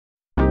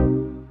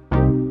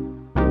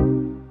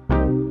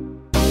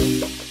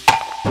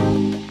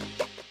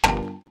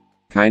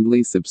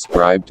Kindly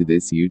subscribe to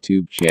this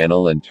YouTube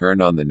channel and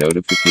turn on the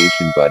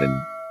notification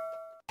button.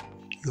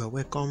 You are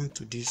welcome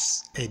to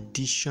this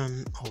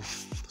edition of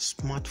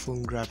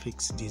smartphone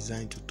graphics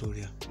design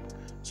tutorial.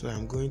 So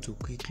I'm going to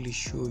quickly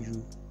show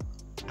you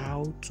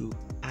how to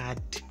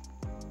add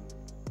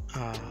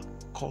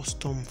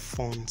custom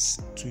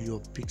fonts to your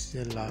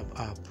Pixellab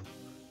app.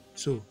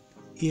 So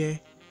here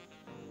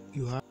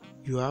you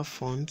have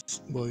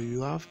fonts, but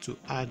you have to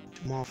add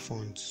more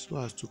fonts so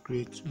as to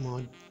create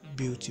more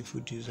beautiful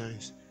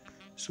designs.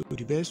 So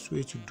the best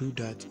way to do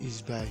that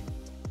is by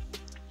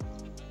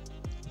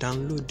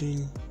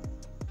downloading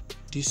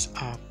this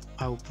app.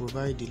 I will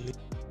provide the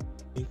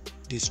link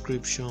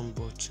description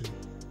button,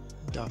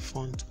 the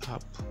font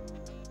app.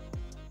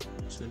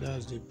 So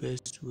that's the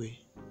best way.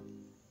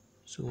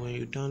 So when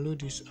you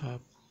download this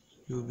app,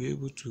 you'll be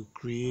able to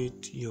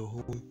create your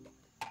own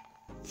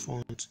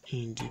font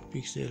in the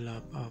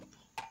Pixellab app.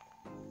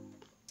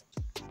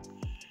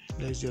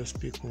 Let's just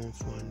pick one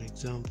for an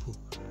example.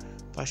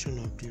 Passion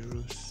of the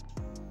Rose.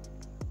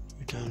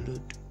 You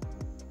download.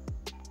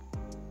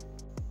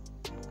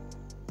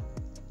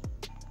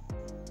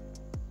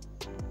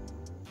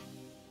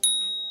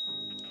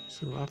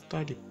 So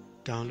after the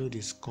download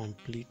is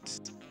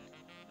complete,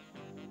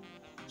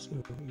 so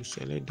you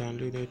select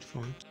downloaded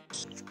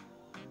fonts.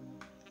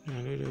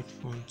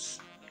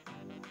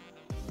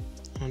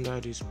 Under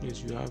this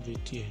place you have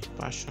it here,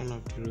 Passion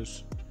of the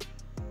Rose.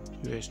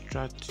 You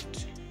extract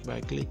it by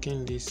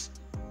clicking this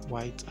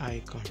white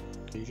icon.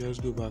 You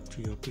just go back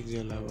to your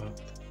Pixellab app.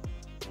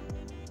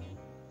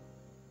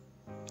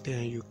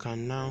 Then you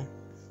can now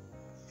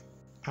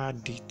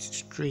add it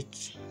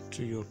straight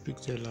to your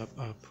Pixellab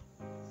app.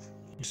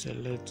 You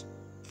select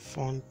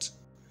font,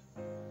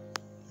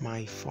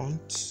 my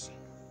fonts,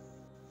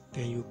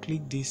 then you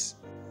click this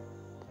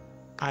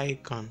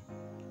icon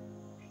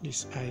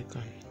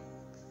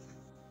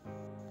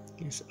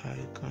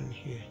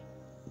here.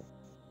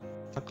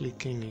 After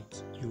clicking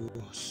it, you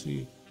will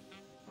see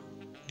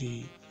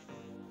the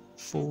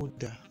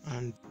folder,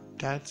 and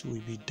that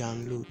will be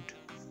download.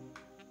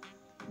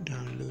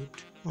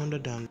 Under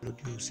download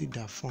you will see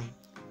the font,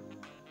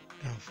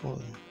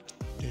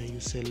 then you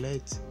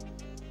select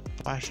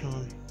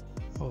Passion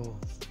of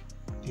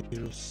the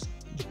Rose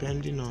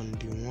depending on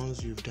the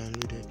ones you've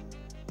downloaded.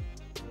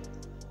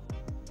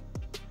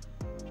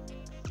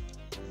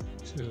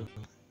 So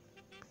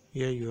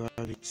here you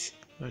have it,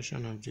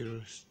 Passion of the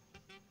Rose.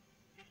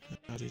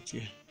 Add it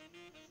here.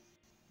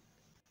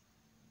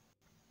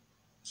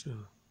 So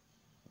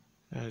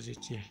that's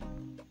it here.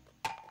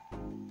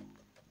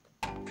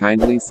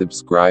 Kindly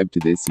subscribe to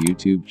this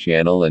YouTube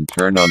channel and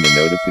turn on the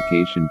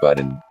notification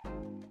button.